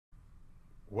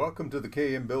Welcome to the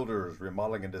KM Builders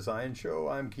Remodeling and Design Show.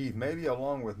 I'm Keith Moehle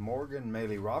along with Morgan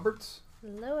Moehle Roberts.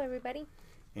 Hello, everybody.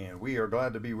 And we are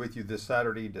glad to be with you this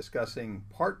Saturday discussing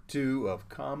part 2 of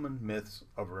Common Myths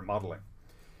of Remodeling.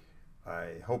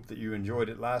 I hope that you enjoyed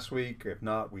it last week. If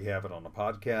not, we have it on the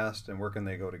podcast. And where can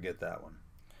they go to get that one?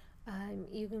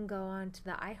 You can go on to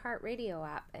the iHeartRadio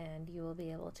app and you will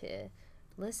be able to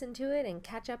listen to it and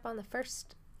catch up on the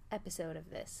first episode of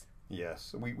this.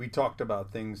 Yes, we talked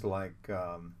about things like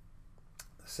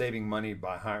saving money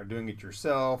by doing it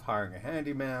yourself, hiring a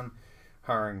handyman,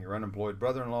 hiring your unemployed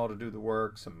brother-in-law to do the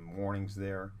work, some warnings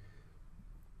there.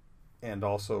 And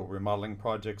also remodeling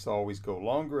projects always go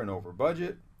longer and over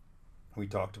budget. We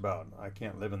talked about I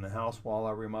can't live in the house while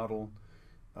I remodel.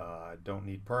 I don't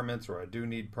need permits, or I do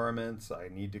need permits. I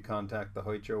need to contact the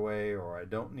HOA, or I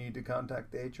don't need to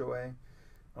contact the HOA.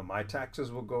 My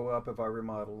taxes will go up if I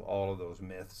remodel. All of those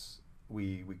myths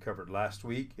we covered last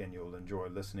week, and you'll enjoy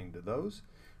listening to those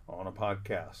on a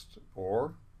podcast,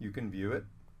 or you can view it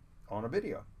on a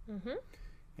video.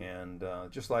 Mm-hmm. And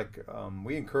just like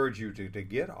we encourage you to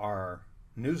get our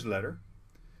newsletter,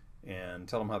 and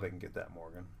tell them how they can get that,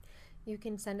 Morgan. You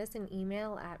can send us an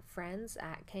email at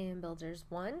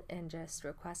friends@kmbuilders1 and just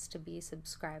request to be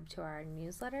subscribed to our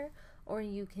newsletter, or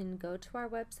you can go to our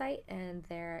website and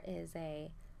there is a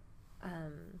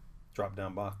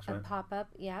drop-down box, right? A pop-up,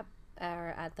 yep,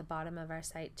 or at the bottom of our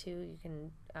site too. You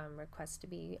can request to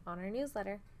be on our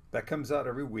newsletter. That comes out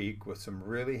every week with some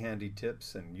really handy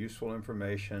tips and useful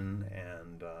information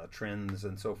and trends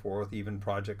and so forth, even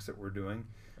projects that we're doing.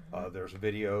 Mm-hmm. There's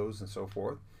videos and so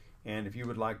forth. And if you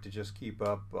would like to just keep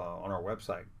up on our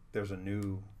website, there's a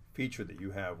new feature that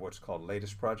you have, what's called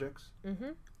Latest Projects.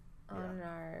 Mm-hmm. On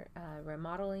our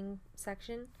remodeling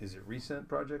section. Is it recent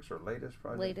projects or latest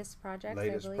projects? Latest projects,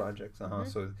 Latest I believe. projects, Mm-hmm.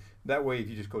 So that way, if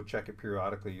you just go check it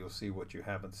periodically, you'll see what you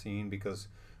haven't seen, because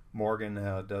Morgan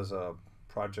does a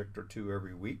project or two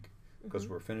every week, because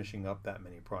Mm-hmm. we're finishing up that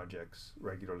many projects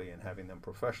regularly and having them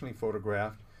professionally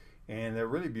photographed. And they're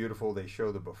really beautiful. They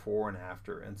show the before and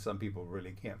after, and some people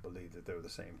really can't believe that they're the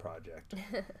same project.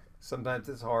 Sometimes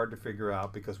it's hard to figure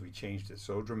out because we changed it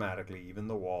so dramatically, even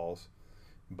the walls.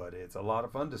 But it's a lot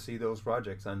of fun to see those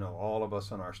projects. I know all of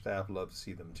us on our staff love to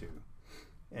see them too.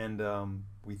 And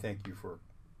we thank you for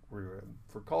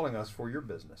calling us for your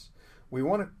business. We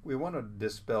want to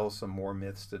dispel some more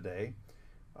myths today.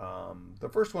 The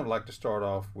first one I'd like to start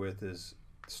off with is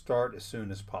start as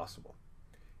soon as possible.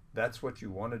 That's what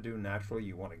you want to do naturally.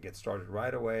 You want to get started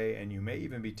right away, and you may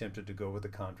even be tempted to go with a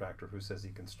contractor who says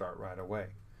he can start right away.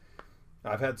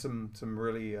 I've had some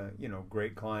really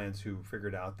great clients who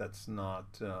figured out that's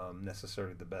not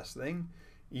necessarily the best thing.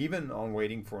 Even on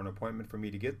waiting for an appointment for me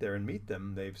to get there and meet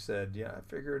them, they've said, yeah, I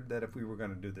figured that if we were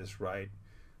going to do this right,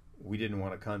 we didn't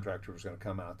want a contractor who was going to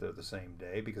come out there the same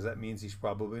day, because that means he's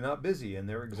probably not busy, and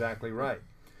they're exactly right.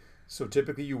 So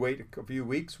typically you wait a few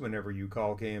weeks whenever you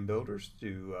call KM Builders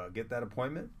to get that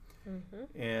appointment.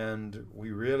 Mm-hmm. And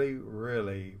we really,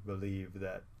 really believe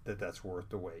that's worth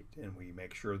the wait. And we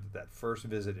make sure that first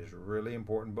visit is really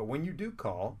important. But when you do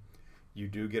call, you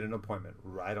do get an appointment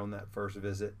right on that first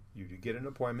visit. You do get an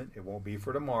appointment. It won't be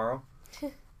for tomorrow,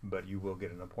 but you will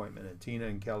get an appointment. And Tina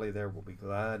and Kelly there will be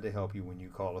glad to help you when you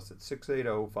call us at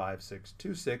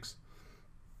 680-5626.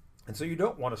 And so you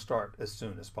don't want to start as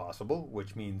soon as possible,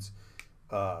 which means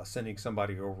sending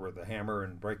somebody over with a hammer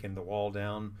and breaking the wall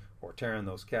down or tearing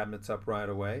those cabinets up right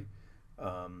away.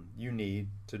 You need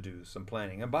to do some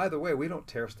planning. And by the way, we don't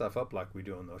tear stuff up like we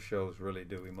do on those shows, really,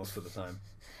 do we, most of the time?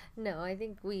 No, I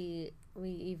think we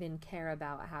even care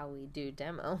about how we do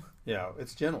demo. Yeah,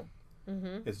 it's gentle.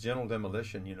 Mm-hmm. It's gentle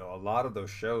demolition. A lot of those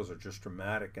shows are just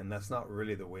dramatic, and that's not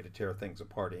really the way to tear things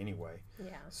apart anyway.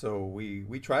 Yeah. So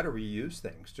we try to reuse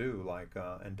things too, like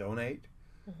and donate.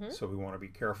 Mm-hmm. So we want to be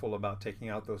careful about taking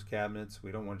out those cabinets.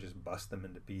 We don't want to just bust them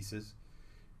into pieces.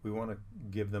 We want to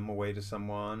give them away to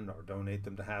someone or donate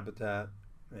them to Habitat.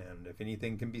 And if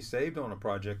anything can be saved on a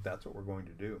project, that's what we're going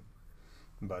to do.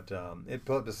 But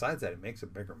besides that, it makes a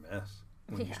bigger mess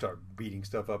when you start beating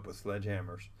stuff up with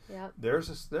sledgehammers. Yep. There's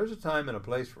a time and a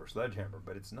place for a sledgehammer,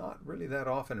 but it's not really that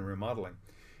often in remodeling.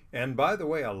 And by the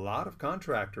way, a lot of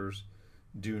contractors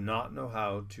do not know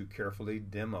how to carefully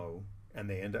demo, and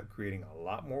they end up creating a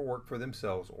lot more work for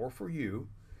themselves or for you,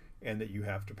 and that you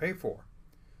have to pay for.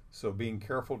 So being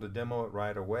careful to demo it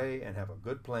right away and have a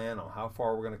good plan on how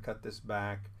far we're going to cut this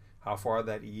back, how far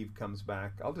that eave comes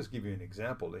back. I'll just give you an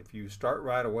example. If you start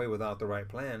right away without the right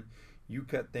plan, you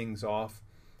cut things off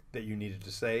that you needed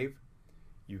to save,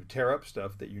 you tear up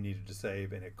stuff that you needed to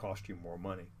save, and it cost you more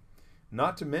money.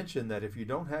 Not to mention that if you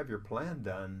don't have your plan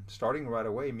done, starting right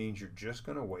away means you're just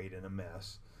going to wait in a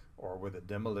mess or with a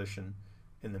demolition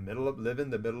live in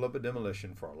the middle of a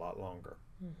demolition for a lot longer.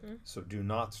 Mm-hmm. So do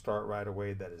not start right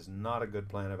away. That is not a good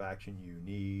plan of action. You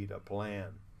need a plan.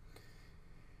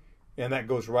 And that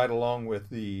goes right along with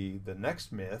the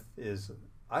next myth is,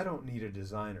 I don't need a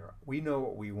designer. We know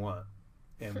what we want,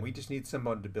 and we just need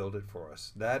someone to build it for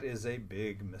us. That is a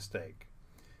big mistake.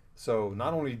 So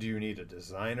not only do you need a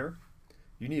designer,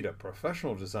 you need a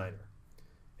professional designer.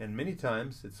 And many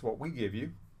times it's what we give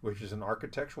you, which is an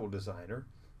architectural designer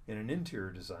and an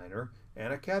interior designer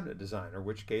and a cabinet designer,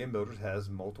 which KM Builders has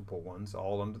multiple ones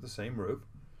all under the same roof.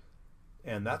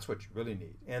 And that's what you really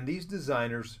need. And these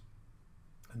designers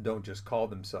don't just call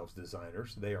themselves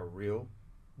designers. They are real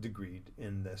degreed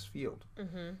in this field.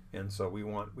 Mm-hmm. And so we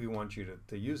want you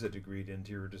to use a degreed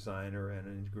interior designer and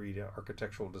a degreed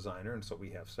architectural designer, and so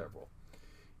we have several.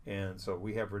 And so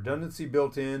we have redundancy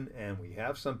built in, and we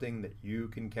have something that you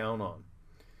can count on.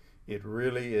 It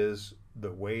really is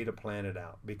the way to plan it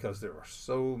out, because there are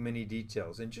so many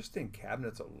details, and just in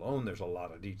cabinets alone there's a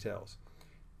lot of details.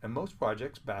 And most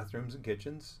projects, bathrooms and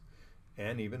kitchens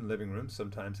and even living rooms,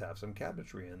 sometimes have some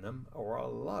cabinetry in them, or a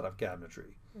lot of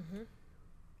cabinetry. Mm-hmm.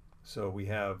 So we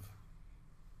have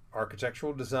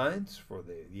architectural designs for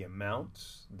the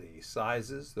amounts, the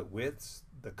sizes, the widths,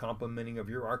 the complementing of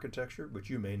your architecture, which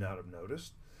you may not have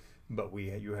noticed, but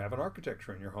you have an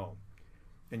architecture in your home.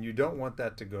 And you don't want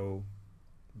that to go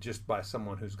just by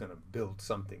someone who's going to build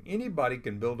something. Anybody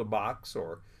can build a box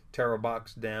or tear a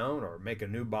box down or make a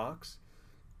new box,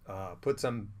 put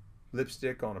some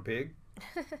lipstick on a pig,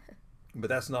 but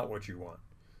that's not what you want.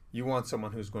 You want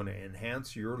someone who's going to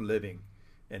enhance your living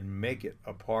and make it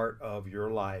a part of your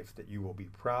life that you will be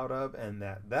proud of, and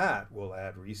that will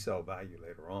add resale value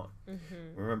later on.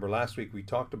 Mm-hmm. Remember last week we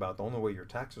talked about the only way your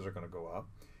taxes are going to go up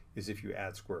is if you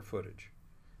add square footage.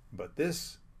 But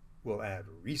this will add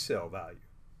resale value.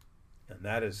 And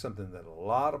that is something that a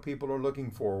lot of people are looking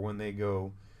for when they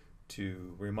go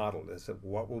to remodel, is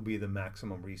what will be the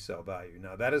maximum resale value.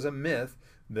 Now that is a myth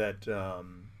that,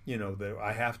 that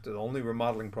I have to, the only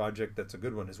remodeling project that's a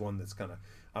good one is one that's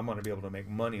I'm going to be able to make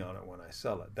money on it when I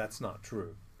sell it. That's not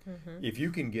true. Mm-hmm. If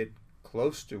you can get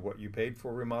close to what you paid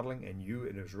for remodeling and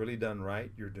it was really done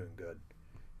right, you're doing good.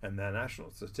 And the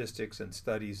national statistics and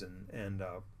studies and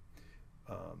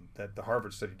that the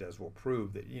Harvard study does will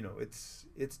prove that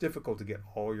it's difficult to get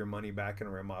all your money back in a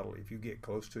remodel. If you get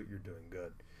close to it, you're doing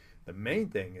good. The main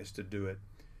thing is to do it,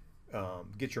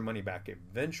 get your money back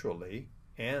eventually,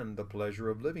 and the pleasure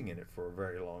of living in it for a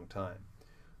very long time.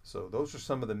 So those are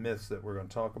some of the myths that we're going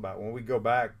to talk about. When we get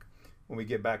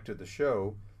back to the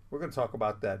show, we're going to talk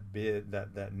about that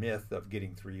myth of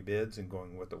getting 3 bids and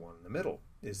going with the one in the middle.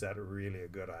 Is that really a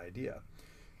good idea?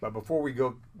 But before we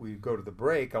go to the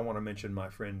break, I want to mention my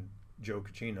friend Joe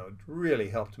Caccino. It really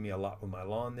helped me a lot with my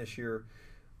lawn this year.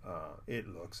 It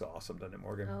looks awesome, doesn't it,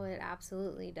 Morgan? Oh, it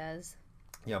absolutely does.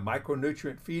 Yeah,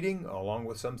 micronutrient feeding along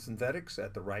with some synthetics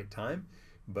at the right time,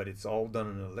 but it's all done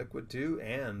in a liquid too,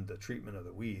 and the treatment of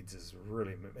the weeds has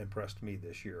really impressed me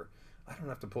this year. I don't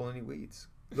have to pull any weeds.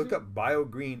 Look up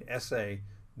biogreensa.com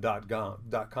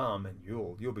and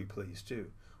you'll be pleased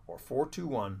too. Or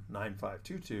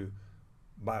 421-9522,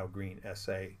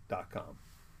 biogreensa.com.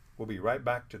 We'll be right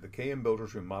back to the KM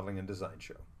Builders Remodeling and Design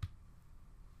Show.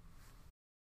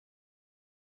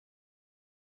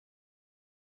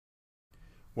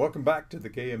 Welcome back to the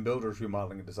KM Builders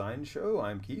Remodeling and Design Show.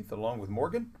 I'm Keith, along with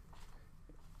Morgan,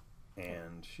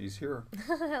 and she's here.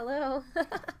 Hello.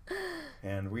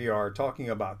 And we are talking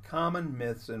about common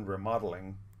myths in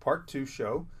remodeling, part 2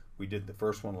 show. We did the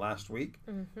first one last week,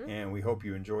 Mm-hmm. and we hope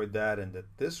you enjoyed that, and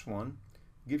that this one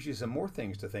gives you some more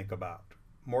things to think about.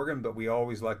 Morgan, but we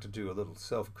always like to do a little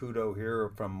self-kudo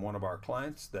here from one of our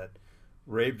clients that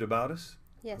raved about us.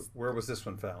 Yes. Where was this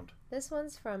one found? This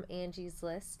one's from Angie's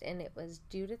List, and it was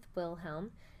Judith Wilhelm.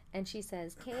 And she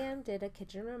says, KM did a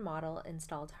kitchen remodel,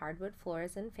 installed hardwood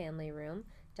floors in family room,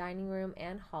 dining room,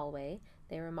 and hallway.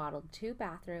 They remodeled 2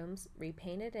 bathrooms,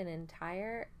 repainted an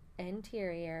entire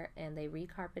interior, and they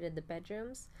recarpeted the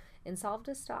bedrooms, installed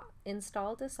a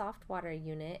soft water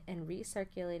unit, and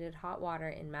recirculated hot water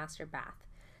in master bath.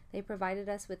 They provided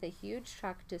us with a huge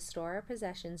truck to store our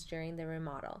possessions during the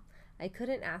remodel. I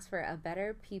couldn't ask for a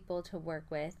better people to work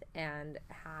with and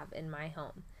have in my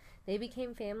home. They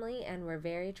became family and were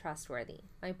very trustworthy.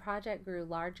 My project grew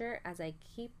larger as I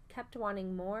kept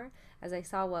wanting more as I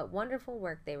saw what wonderful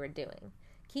work they were doing.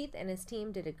 Keith and his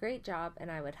team did a great job, and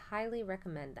I would highly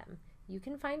recommend them. You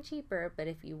can find cheaper, but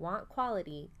if you want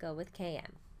quality, go with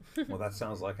KM. Well, that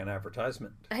sounds like an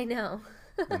advertisement. I know.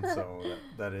 And so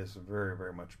that is very,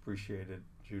 very much appreciated,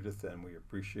 Judith, and we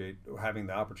appreciate having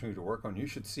the opportunity to work on. You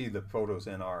should see the photos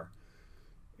in our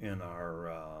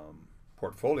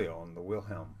portfolio on the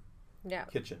Wilhelm Yeah.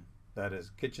 kitchen. That is,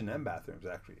 kitchen and bathrooms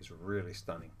actually is really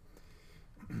stunning.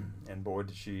 And boy,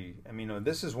 did she! I mean,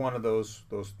 this is one of those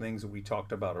things that we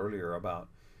talked about earlier about.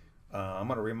 I'm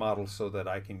going to remodel so that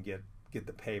I can get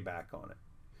the payback on it.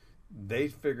 They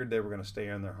figured they were going to stay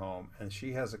in their home, and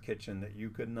she has a kitchen that you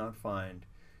could not find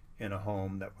in a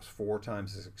home that was 4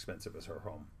 times as expensive as her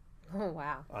home. Oh,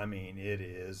 wow. I mean, it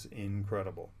is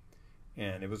incredible.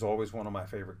 And it was always one of my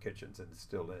favorite kitchens, and it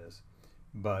still is.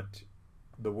 But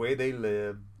the way they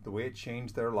lived, the way it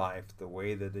changed their life, the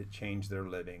way that it changed their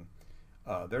living,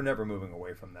 they're never moving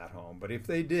away from that home. But if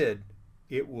they did,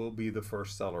 it will be the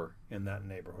first seller in that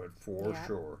neighborhood for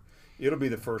sure. It'll be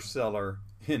the first seller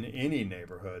in any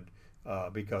neighborhood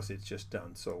because it's just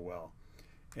done so well.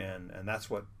 And that's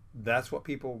what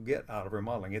people get out of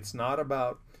remodeling. It's not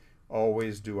about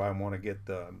always do I want to get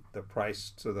the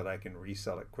price so that I can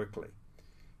resell it quickly.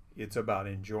 It's about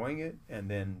enjoying it and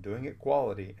then doing it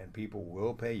quality, and people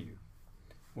will pay you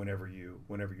whenever you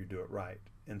do it right.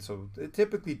 And so it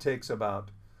typically takes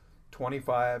about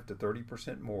 25 to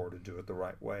 30% more to do it the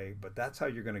right way, but that's how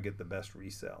you're going to get the best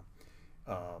resale.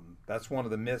 That's one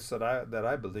of the myths that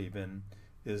I believe in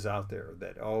is out there,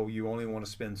 that you only want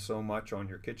to spend so much on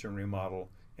your kitchen remodel,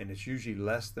 and it's usually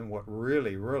less than what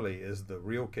really is the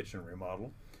real kitchen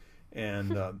remodel.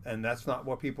 And and that's not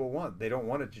what people want. They don't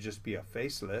want it to just be a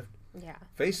facelift. Yeah.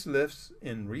 Facelifts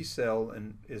in resale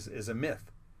is a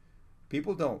myth.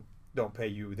 People don't pay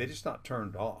you. They're just not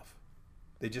turned off.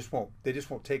 They just won't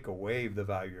take away the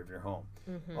value of your home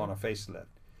on a facelift.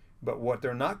 But what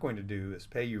they're not going to do is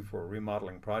pay you for a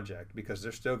remodeling project, because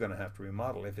they're still going to have to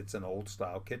remodel if it's an old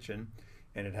style kitchen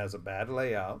and it has a bad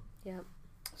layout. Yep.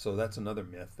 So that's another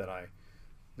myth that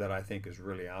I think is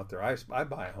really out there. I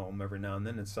buy a home every now and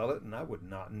then and sell it, and I would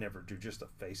never do just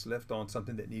a facelift on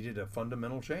something that needed a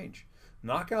fundamental change.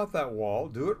 Knock out that wall,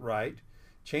 do it right,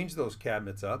 change those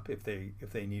cabinets up if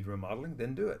they need remodeling,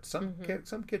 then do it. Some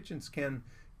kitchens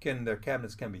their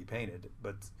cabinets can be painted,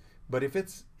 but if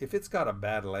it's got a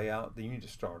bad layout, then you need to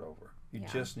start over. You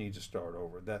just need to start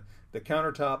over. The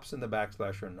countertops and the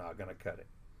backsplash are not going to cut it.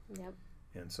 Yep.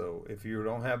 And so if you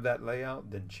don't have that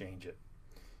layout, then change it.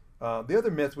 The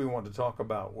other myth we wanted to talk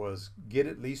about was get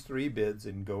at least 3 bids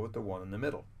and go with the one in the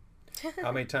middle.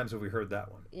 How many times have we heard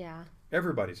that one? Yeah.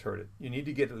 Everybody's heard it. You need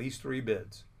to get at least 3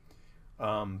 bids.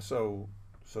 So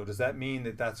does that mean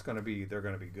that they're going to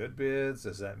be good bids?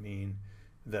 Does that mean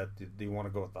that do you want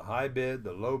to go with the high bid,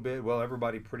 the low bid? Well,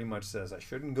 everybody pretty much says I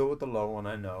shouldn't go with the low one,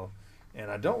 I know, and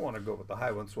I don't want to go with the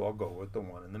high one, so I'll go with the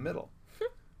one in the middle.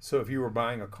 So if you were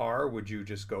buying a car, would you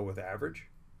just go with average?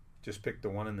 Just pick the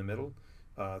one in the middle?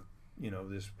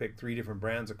 Just pick 3 different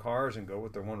brands of cars and go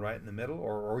with the one right in the middle?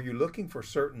 Or are you looking for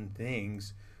certain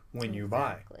things when you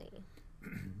buy?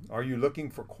 Are you looking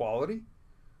for quality?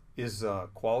 Is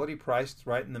quality priced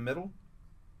right in the middle?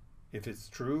 If it's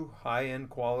true high-end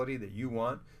quality that you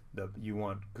want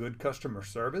good customer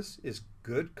service, is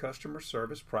good customer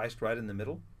service priced right in the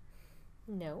middle?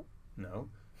 No.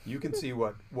 You can see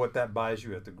what that buys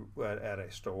you at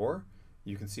a store.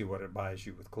 You can see what it buys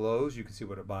you with clothes. You can see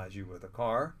what it buys you with a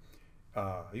car.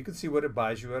 You can see what it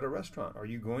buys you at a restaurant. Are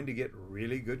you going to get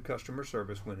really good customer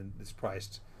service when it's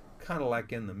priced kind of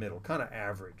like in the middle, kind of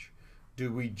average?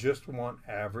 Do we just want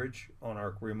average on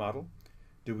our remodel?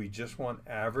 Do we just want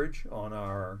average on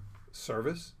our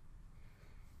service?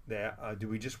 Do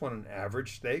we just want an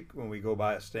average steak when we go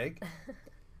buy a steak?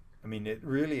 I mean, it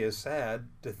really is sad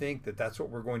to think that that's what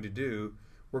we're going to do.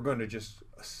 We're going to just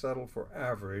settle for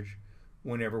average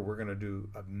whenever we're going to do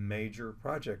a major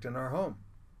project in our home.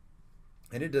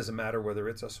 And it doesn't matter whether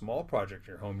it's a small project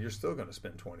in your home, you're still going to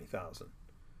spend $20,000.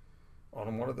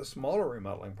 On one of the smaller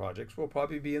remodeling projects, we'll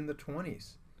probably be in the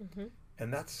 20s.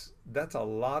 And that's a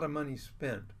lot of money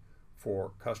spent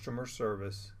for customer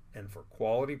service and for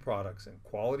quality products and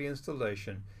quality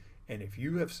installation. And if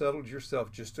you have settled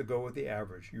yourself just to go with the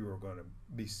average, you are going to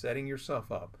be setting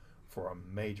yourself up for a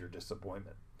major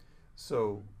disappointment.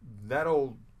 So that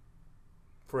old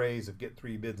phrase of get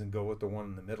 3 bids and go with the one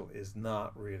in the middle is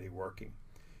not really working.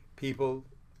 People,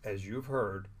 as you've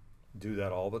heard, do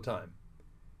that all the time.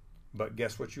 But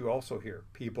guess what you also hear?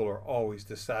 People are always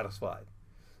dissatisfied.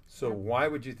 So why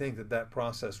would you think that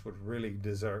process would really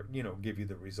give you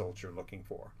the results you're looking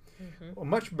for? A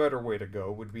much better way to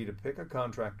go would be to pick a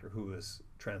contractor who is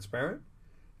transparent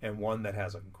and one that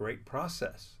has a great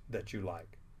process that you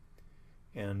like.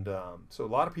 And so a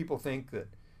lot of people think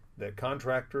that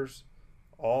contractors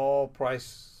all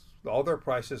their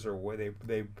prices are way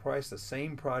they price the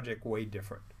same project way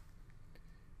different.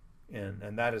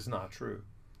 And that is not true.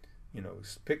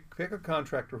 Pick a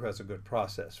contractor who has a good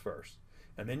process first.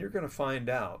 And then you're going to find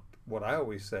out, what I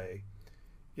always say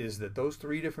is that those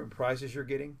 3 different prices you're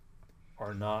getting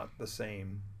are not the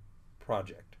same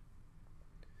project.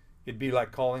 It'd be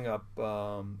like calling up,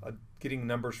 getting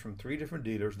numbers from 3 different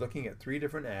dealers, looking at 3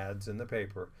 different ads in the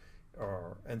paper,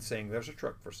 and saying there's a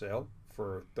truck for sale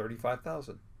for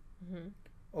 $35,000. Mm-hmm.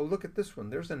 Oh, look at this one.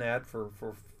 There's an ad for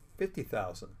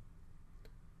 $50,000.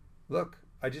 Look,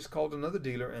 I just called another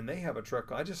dealer and they have a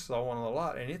truck. I just saw one on the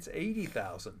lot and it's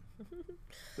 $80,000.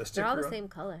 They're all the same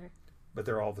color. But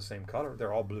they're all the same color.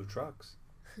 They're all blue trucks,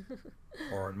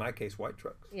 or in my case, white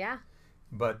trucks. Yeah.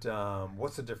 But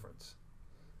what's the difference?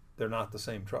 They're not the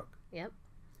same truck. Yep.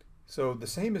 So the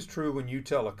same is true when you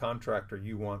tell a contractor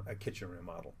you want a kitchen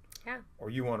remodel. Yeah. Or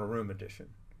you want a room addition.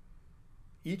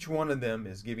 Each one of them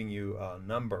is giving you a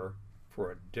number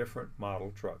for a different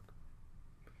model truck.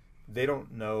 They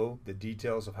don't know the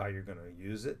details of how you're going to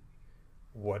use it,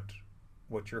 what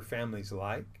your family's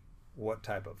like, what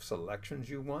type of selections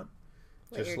you want,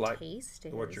 what your taste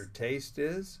is. What your taste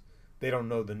is. They don't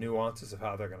know the nuances of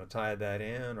how they're going to tie that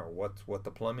in, or what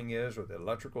the plumbing is, or the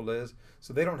electrical is.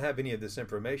 So they don't have any of this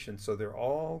information. So they're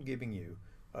all giving you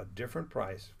a different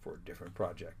price for a different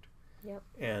project. Yep.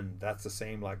 And that's the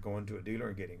same like going to a dealer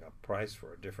and getting a price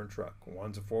for a different truck.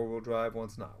 One's a 4-wheel drive,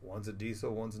 one's not. One's a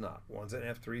diesel, one's not. One's an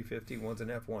F350, one's an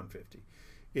F150.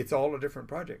 It's all a different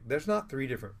project. There's not 3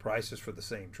 different prices for the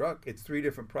same truck. It's 3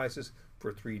 different prices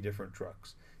for 3 different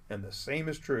trucks. And the same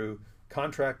is true.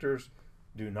 Contractors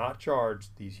do not charge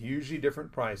these hugely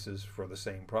different prices for the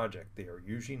same project. They are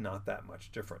usually not that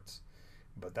much difference.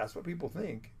 But that's what people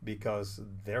think, because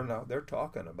they're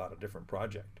talking about a different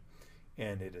project.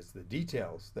 And it is the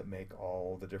details that make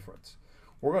all the difference.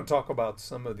 We're going to talk about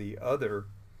some of the other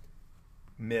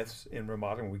myths in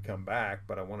remodeling when we come back,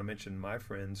 but I want to mention my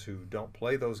friends who don't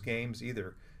play those games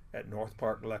either at North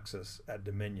Park Lexus at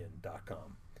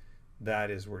Dominion.com.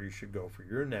 That is where you should go for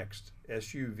your next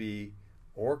SUV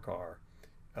or car.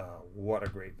 What a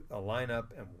great lineup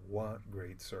and what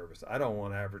great service. I don't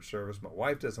want average service. My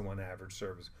wife doesn't want average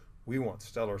service. We want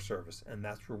stellar service, and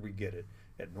that's where we get it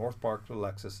at North Park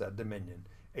Lexus at Dominion,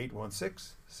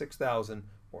 816-6000,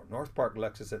 or North Park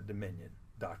Lexus at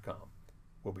Dominion.com.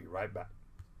 We'll be right back.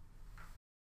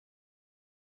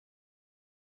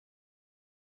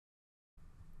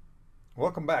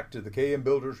 Welcome back to the KM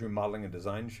Builders Remodeling and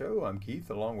Design Show. I'm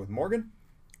Keith, along with Morgan.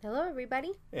 Hello,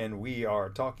 everybody. And we are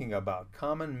talking about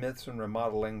Common Myths in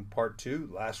Remodeling Part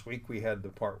 2. Last week we had the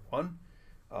Part 1.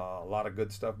 A lot of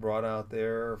good stuff brought out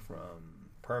there, from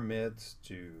permits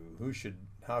to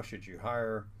how should you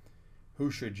hire,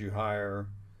 who should you hire,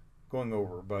 going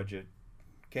over budget,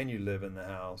 can you live in the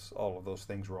house. All of those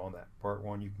things were on that Part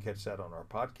 1. You can catch that on our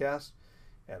podcast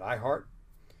at iHeart.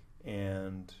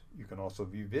 And you can also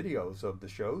view videos of the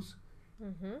shows.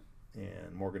 Mm-hmm.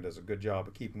 And Morgan does a good job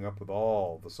of keeping up with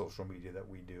all the social media that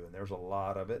we do. And there's a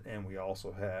lot of it. And we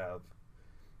also have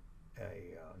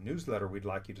a newsletter we'd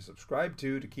like you to subscribe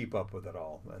to keep up with it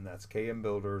all. And that's KM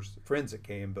Builders, friends at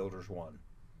KM Builders 1.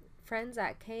 Friends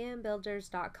at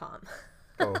kmbuilders.com.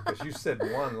 Oh, because you said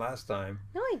 1 last time.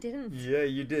 No, I didn't. Yeah,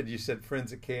 you did. You said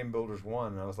friends at KM Builders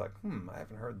 1. And I was like, I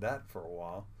haven't heard that for a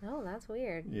while. Oh, that's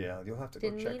weird. Yeah, you'll have to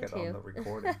Didn't go check mean it to. on the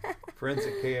recording. Friends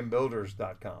at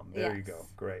kmbuilders.com. There Yes. you go.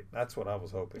 Great. That's what I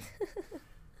was hoping.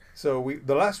 So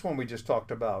the last one we just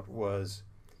talked about was,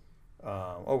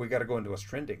 we got to go into what's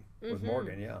trending with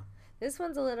Morgan. Yeah. This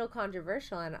one's a little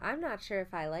controversial, and I'm not sure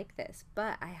if I like this,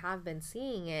 but I have been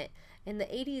seeing it. In the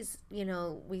 80s,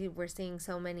 we were seeing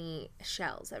so many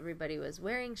shells. Everybody was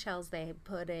wearing shells. They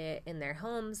put it in their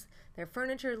homes. Their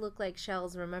furniture looked like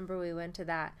shells. Remember, we went to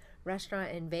that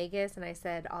restaurant in Vegas, and I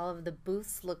said all of the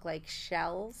booths look like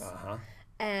shells. Uh-huh.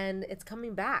 And it's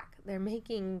coming back. They're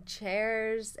making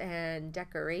chairs and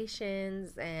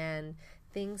decorations and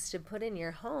things to put in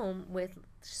your home with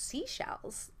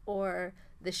seashells, or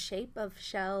the shape of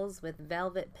shells with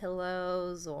velvet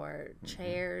pillows or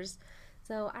chairs.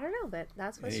 So I don't know, but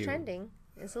that's what's trending.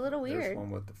 It's a little weird. There's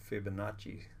one with the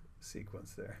Fibonacci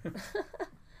sequence there.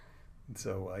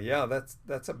 So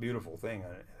that's a beautiful thing.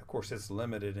 Of course, it's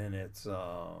limited in its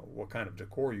what kind of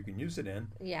decor you can use it in.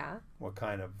 Yeah. What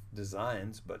kind of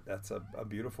designs, but that's a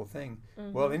beautiful thing.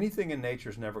 Mm-hmm. Well, anything in nature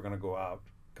is never going to go out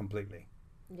completely.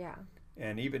 Yeah.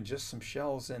 And even just some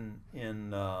shells in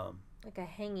like a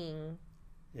hanging.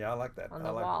 Yeah, I like that. On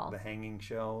the like wall. The hanging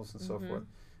shells and so forth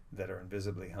that are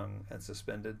invisibly hung and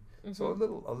suspended. Mm-hmm. So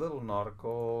a little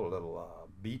nautical, a little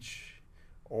beach,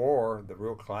 or the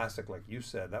real classic, like you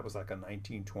said, that was like a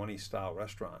 1920s style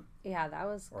restaurant. Yeah, that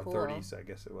was or cool. 30s, I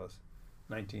guess it was.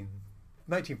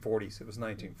 1940s. It was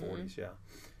 1940s. Yeah,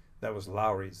 that was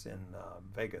Lowry's in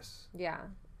Vegas. Yeah.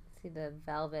 See the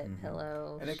velvet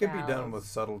pillow And it shells. can be done with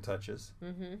subtle touches.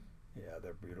 Mm-hmm. Yeah,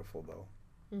 they're beautiful though.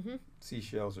 Mm-hmm.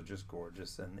 Seashells are just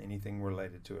gorgeous, and anything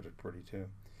related to it is pretty too.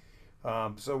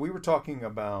 So we were talking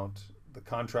about the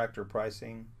contractor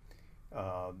pricing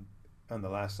on the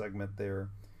last segment there,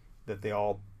 that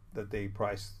they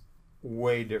price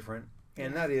way different,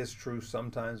 and that is true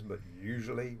sometimes, but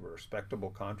usually respectable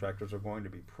contractors are going to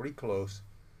be pretty close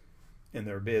in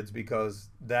their bids, because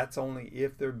that's only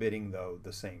if they're bidding though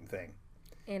the same thing.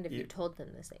 And if you told them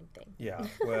the same thing. Yeah,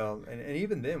 well, and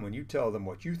even then, when you tell them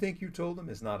what you think you told them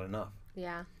is not enough.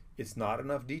 Yeah. It's not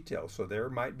enough detail. So there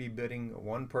might be bidding.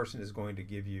 One person is going to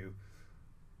give you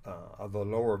the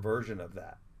lower version of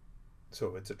that.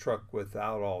 So it's a truck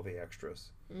without all the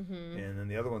extras. Mm-hmm. And then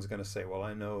the other one's going to say, well,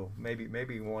 I know,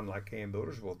 maybe one like KM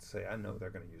Builders will say, I know they're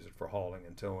going to use it for hauling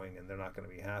and towing, and they're not going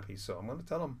to be happy. So I'm going to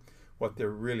tell them what they're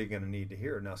really going to need to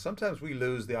hear. Now, sometimes we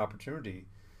lose the opportunity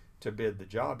to bid the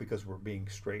job because we're being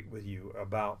straight with you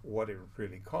about what it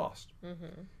really cost.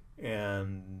 Mm-hmm.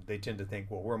 And they tend to think,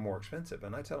 well, we're more expensive.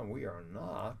 And I tell them we are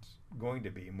not going to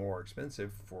be more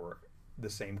expensive for the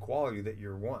same quality that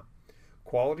you want.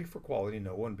 Quality for quality,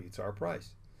 no one beats our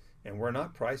price. And we're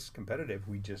not price competitive,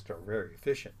 we just are very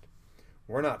efficient.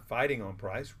 We're not fighting on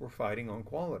price, we're fighting on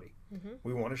quality. Mm-hmm.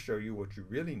 We want to show you what you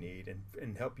really need,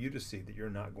 and help you to see that you're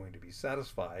not going to be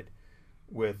satisfied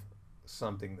with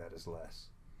something that is less.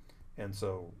 And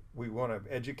so we want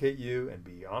to educate you and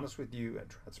be honest with you and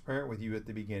transparent with you at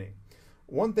the beginning.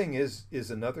 One thing is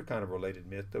another kind of related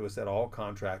myth, though, is that all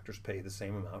contractors pay the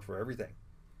same amount for everything.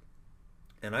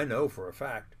 And I know for a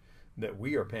fact that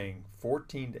we are paying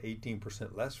 14 to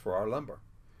 18% less for our lumber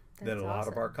than a lot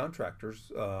of our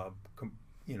contractors,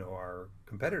 our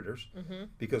competitors,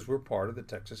 because we're part of the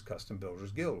Texas Custom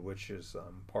Builders Guild, which is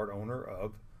part owner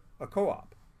of a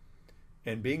co-op.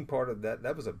 And being part of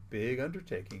that was a big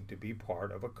undertaking to be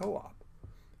part of a co-op.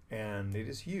 And it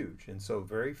is huge. And so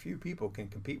very few people can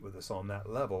compete with us on that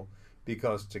level,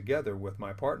 because together with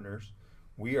my partners,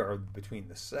 we are between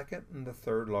the second and the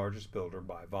third largest builder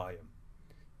by volume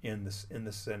in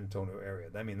the San Antonio area.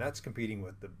 I mean, that's competing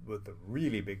with the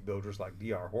really big builders like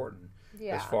D.R. Horton,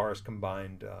 as far as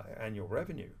combined annual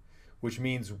revenue, which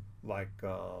means like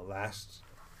last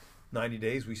 90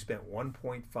 days we spent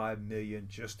 $1.5 million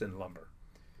just in lumber.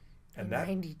 And in that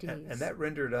 90 days. And that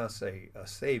rendered us a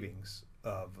savings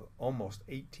of almost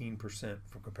 18%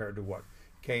 compared to what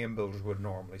KM Builders would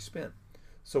normally spend.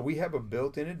 So we have a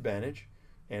built-in advantage,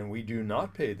 and we do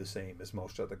not pay the same as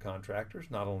most other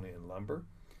contractors, not only in lumber,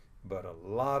 but a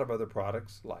lot of other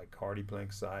products like hardy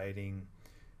plank siding.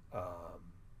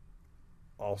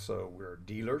 Also, we're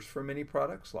dealers for many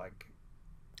products like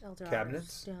Eldorado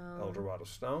cabinets, Stone. Eldorado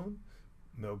Stone,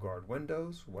 Milgard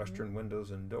windows, Western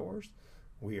windows and doors.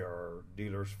 We are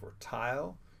dealers for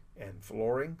tile and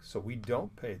flooring, so we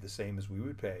don't pay the same as we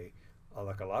would pay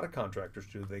like a lot of contractors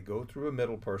do. They go through a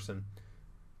middle person,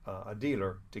 a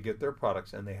dealer, to get their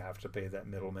products, and they have to pay that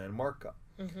middleman markup.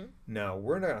 Now,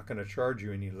 we're not going to charge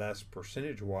you any less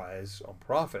percentage-wise on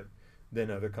profit than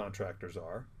other contractors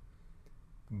are,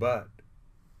 but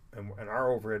and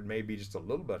our overhead may be just a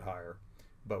little bit higher,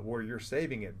 but where you're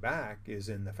saving it back is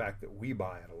in the fact that we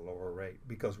buy at a lower rate,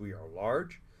 because we are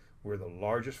large. We're the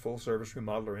largest full-service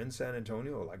remodeler in San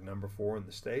Antonio, like number 4 in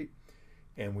the state,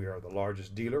 and we are the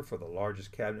largest dealer for the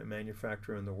largest cabinet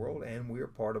manufacturer in the world, and we are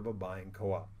part of a buying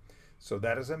co-op. So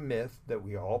that is a myth that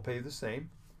we all pay the same.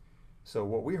 So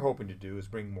what we're hoping to do is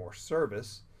bring more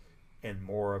service and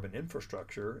more of an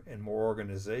infrastructure and more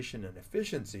organization and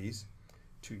efficiencies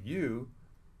to you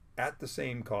at the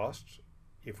same costs.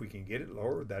 If we can get it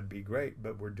lower, that'd be great,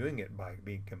 but we're doing it by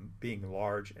being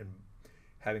large and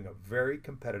having a very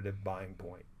competitive buying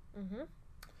point.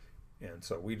 And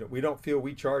so we don't feel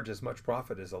we charge as much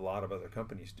profit as a lot of other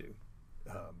companies do,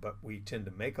 but we tend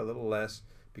to make a little less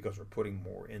because we're putting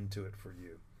more into it for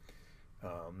you.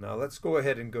 Now let's go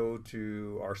ahead and go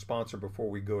to our sponsor before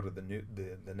we go to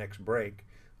the next break.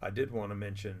 I did want to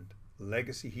mention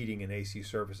Legacy Heating and AC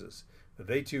Services.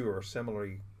 They too are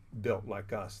similarly built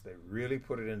like us. They really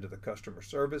put it into the customer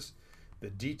service, the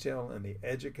detail, and the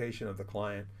education of the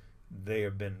client. They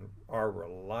have been our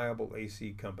reliable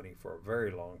AC company for a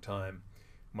very long time.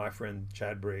 My friend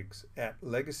Chad Briggs at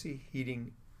Legacy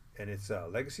Heating, and it's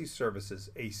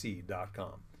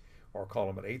legacyservicesac.com, or call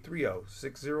them at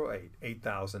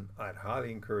 830-608-8000. I'd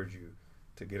highly encourage you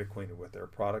to get acquainted with their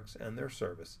products and their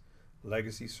service,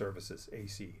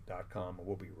 legacyservicesac.com, and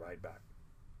we'll be right back.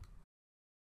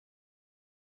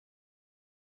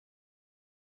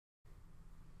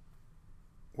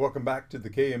 Welcome back to the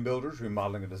KM Builders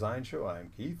Remodeling and Design Show.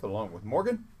 I'm Keith, along with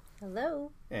Morgan.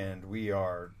 Hello. And we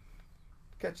are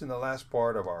catching the last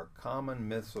part of our Common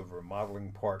Myths of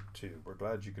Remodeling Part 2. We're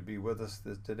glad you could be with us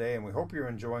today, and we hope you're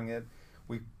enjoying it.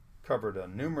 We covered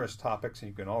numerous topics, and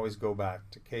you can always go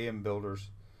back to KM Builders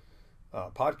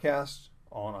podcast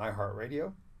on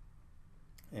iHeartRadio,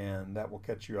 and that will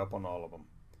catch you up on all of them.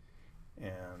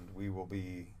 And we will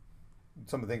be,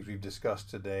 some of the things we've discussed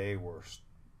today were,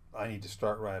 I need to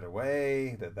start right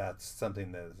away, that's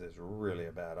something that is really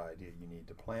a bad idea. You need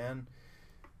to plan.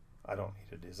 I don't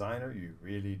need a designer. You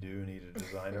really do need a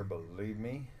designer, believe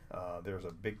me. There's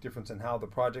a big difference in how the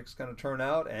project's going to turn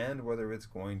out and whether it's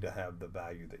going to have the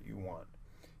value that you want.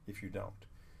 If you don't,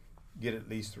 get at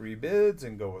least 3 bids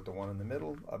and go with the one in the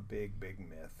middle. A big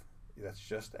myth. That's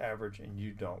just average, and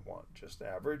you don't want just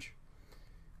average.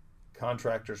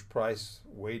 Contractors price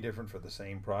way different for the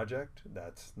same project.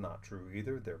 That's not true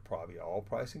either. They're probably all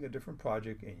pricing a different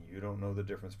project, and you don't know the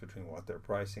difference between what they're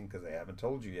pricing because they haven't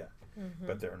told you yet.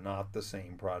 But they're not the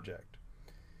same project.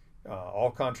 All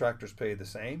contractors pay the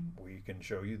same. We can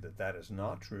show you that is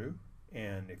not true.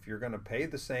 And if you're going to pay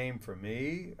the same for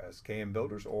me as KM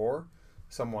Builders or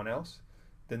someone else,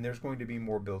 then there's going to be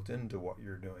more built into what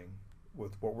you're doing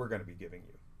with what we're going to be giving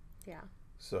you. Yeah.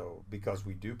 So, because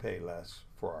we do pay less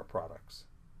for our products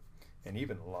and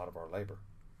even a lot of our labor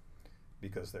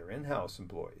because they're in-house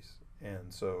employees.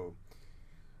 And so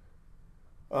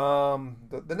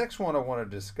the next one I want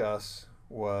to discuss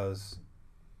was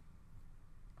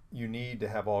you need to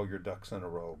have all your ducks in a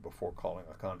row before calling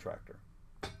a contractor.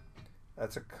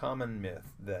 That's a common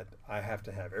myth that I have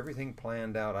to have everything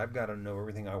planned out. I've got to know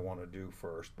everything I want to do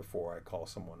first before I call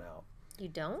someone out. You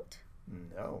don't?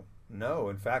 No.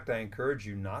 In fact, I encourage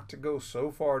you not to go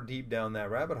so far deep down that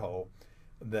rabbit hole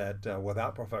that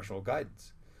without professional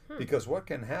guidance. Because what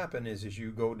can happen is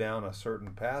you go down a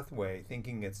certain pathway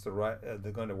thinking it's they're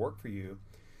going to work for you,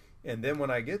 and then when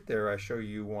I get there, I show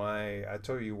you why. I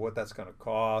tell you what that's going to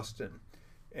cost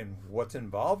and what's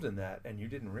involved in that, and you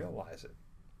didn't realize it.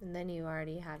 And then you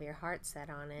already have your heart set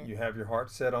on it. You have your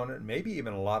heart set on it, maybe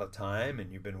even a lot of time, and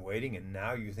you've been waiting, and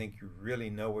now you think you really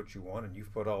know what you want, and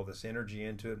you've put all this energy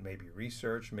into it, maybe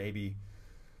research, maybe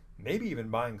even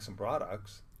buying some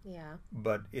products. Yeah.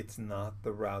 But it's not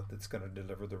the route that's going to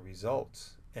deliver the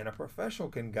results. And a professional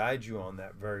can guide you on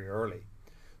that very early.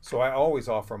 So I always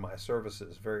offer my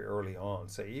services very early on.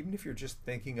 Say, even if you're just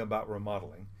thinking about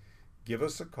remodeling, give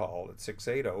us a call at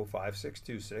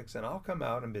 680-5626, and I'll come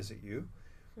out and visit you.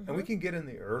 And we can get in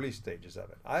the early stages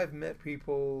of it. I've met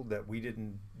people that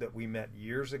we met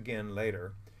years again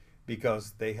later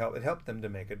because it helped them to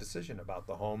make a decision about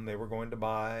the home they were going to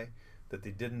buy, that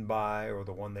they didn't buy, or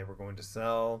the one they were going to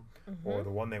sell, or the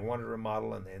one they wanted to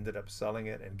remodel and they ended up selling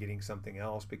it and getting something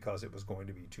else because it was going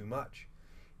to be too much.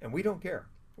 And we don't care.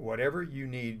 Whatever you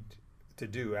need to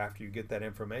do after you get that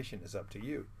information is up to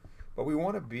you. But we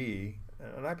want to be,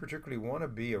 and I particularly want to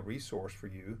be, a resource for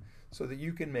you so that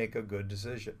you can make a good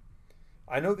decision.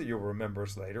 I know that you'll remember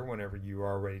us later whenever you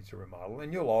are ready to remodel,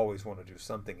 and you'll always want to do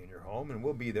something in your home, and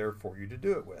we'll be there for you to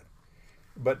do it with.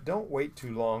 But don't wait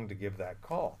too long to give that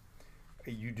call.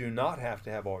 You do not have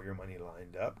to have all your money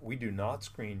lined up. We do not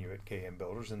screen you at KM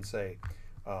Builders and say,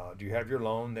 do you have your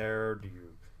loan there?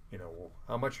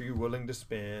 How much are you willing to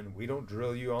spend? We don't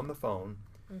drill you on the phone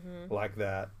like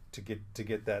that to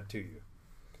get that to you.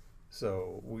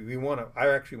 So I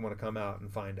actually want to come out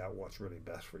and find out what's really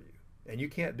best for you. And you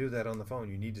can't do that on the phone.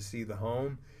 You need to see the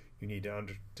home. You need to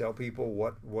tell people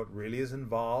what really is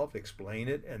involved, explain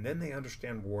it, and then they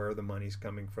understand where the money's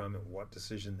coming from and what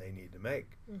decision they need to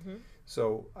make.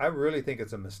 So I really think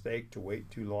it's a mistake to wait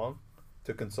too long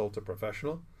to consult a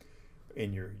professional.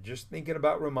 And you're just thinking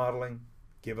about remodeling,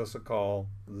 give us a call.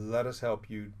 Let us help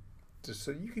you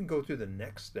so you can go through the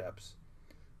next steps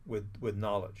with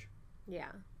knowledge.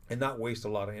 Yeah. And not waste a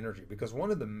lot of energy. Because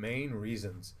one of the main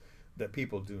reasons that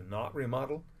people do not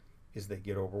remodel is they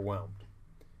get overwhelmed.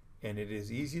 And it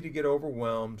is easy to get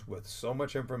overwhelmed with so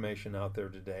much information out there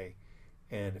today.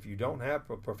 And if you don't have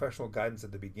a professional guidance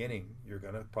at the beginning, you're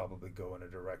going to probably go in a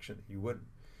direction that you wouldn't.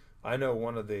 I know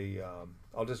one of the,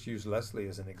 I'll just use Leslie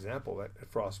as an example at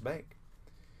Frost Bank.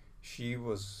 She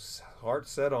was heart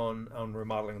set on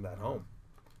remodeling that home.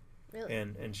 Really?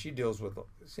 And she deals with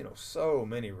so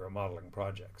many remodeling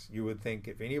projects. You would think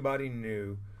if anybody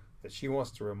knew that she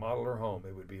wants to remodel her home,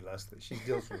 it would be Leslie. She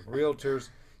deals with realtors.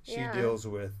 She deals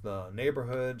with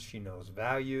neighborhoods. She knows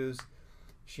values.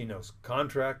 She knows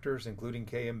contractors, including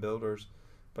KM Builders.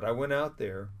 But I went out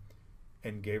there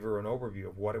and gave her an overview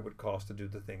of what it would cost to do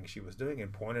the things she was doing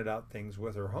and pointed out things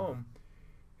with her home.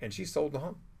 And she sold the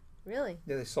home. Really?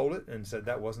 Yeah, they sold it and said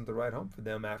that wasn't the right home for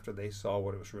them after they saw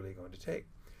what it was really going to take.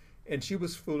 And she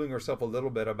was fooling herself a little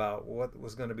bit about what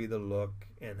was going to be the look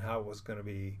and how it was going to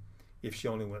be if she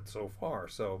only went so far.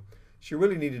 So she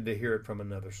really needed to hear it from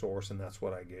another source, and that's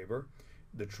what I gave her,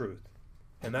 the truth.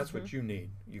 And that's what you need.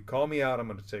 You call me out, I'm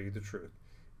going to tell you the truth.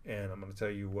 And I'm going to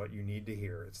tell you what you need to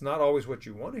hear. It's not always what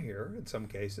you want to hear in some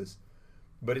cases,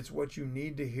 but it's what you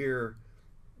need to hear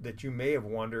that you may have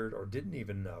wondered or didn't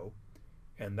even know.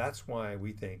 And that's why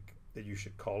we think that you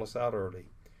should call us out early.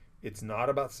 It's not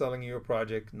about selling you a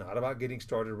project, not about getting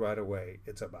started right away.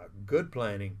 It's about good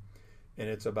planning, and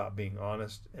it's about being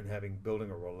honest and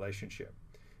building a relationship.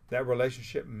 That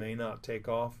relationship may not take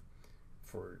off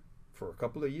for a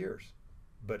couple of years,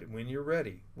 but when you're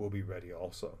ready, we'll be ready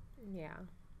also. Yeah.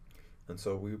 And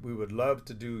so we would love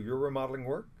to do your remodeling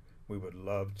work. We would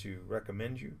love to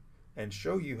recommend you and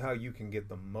show you how you can get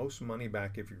the most money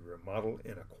back if you remodel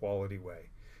in a quality way.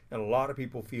 And a lot of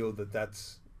people feel that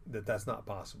that's not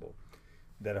possible.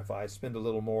 That if I spend a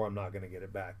little more, I'm not going to get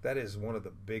it back. That is one of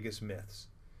the biggest myths.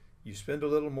 You spend a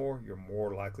little more, you're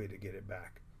more likely to get it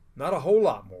back. Not a whole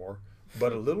lot more,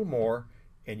 but a little more,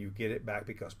 and you get it back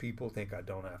because people think I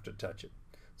don't have to touch it.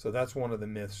 So that's one of the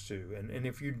myths too. And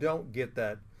if you don't get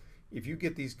that, if you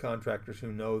get these contractors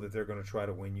who know that they're going to try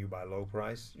to win you by low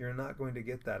price, you're not going to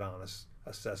get that honest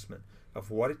assessment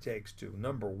of what it takes to,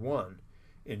 number one,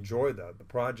 enjoy the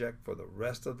project for the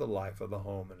rest of the life of the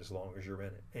home and as long as you're in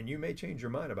it. And you may change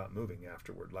your mind about moving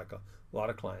afterward, like a lot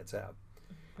of clients have.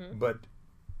 But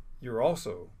you're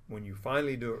also, when you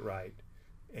finally do it right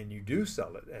and you do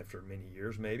sell it after many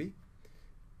years maybe,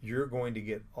 you're going to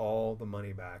get all the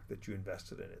money back that you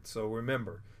invested in it. So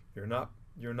remember, you're not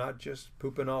just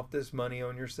pooping off this money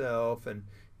on yourself and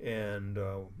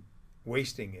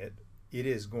wasting it. It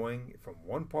is going from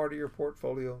one part of your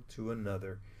portfolio to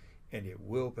another, and it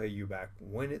will pay you back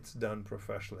when it's done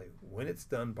professionally, when it's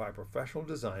done by professional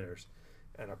designers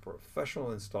and a professional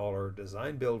installer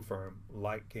design build firm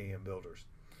like KM Builders.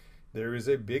 There is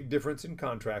a big difference in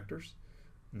contractors.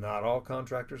 Not all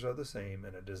contractors are the same,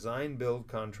 and a design build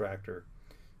contractor,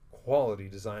 quality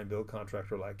design build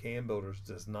contractor like KM Builders,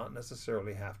 does not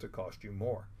necessarily have to cost you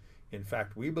more. In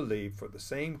fact, we believe for the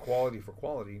same quality for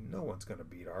quality, no one's going to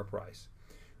beat our price.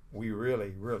 We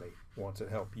really, really want to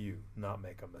help you not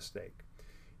make a mistake.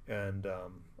 And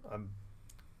I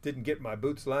didn't get my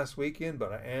boots last weekend,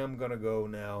 but I am going to go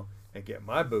now and get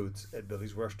my boots at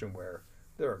Billy's Western Wear.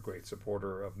 They're a great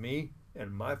supporter of me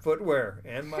and my footwear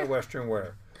and my Western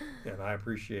wear. And I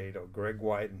appreciate Greg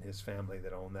White and his family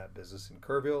that own that business in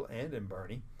Kerrville and in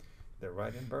Bernie. They're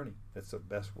right in Bernie. It's the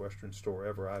best Western store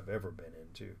I've ever been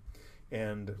into.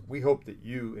 And we hope that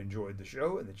you enjoyed the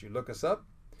show and that you look us up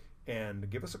and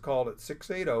give us a call at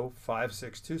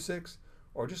 680-5626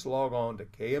 or just log on to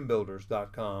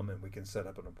kmbuilders.com and we can set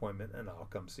up an appointment and I'll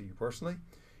come see you personally.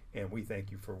 And we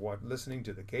thank you for listening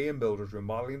to the KM Builders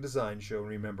Remodeling and Design Show. And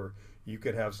remember, you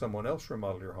could have someone else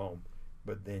remodel your home,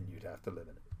 but then you'd have to live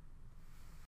in it.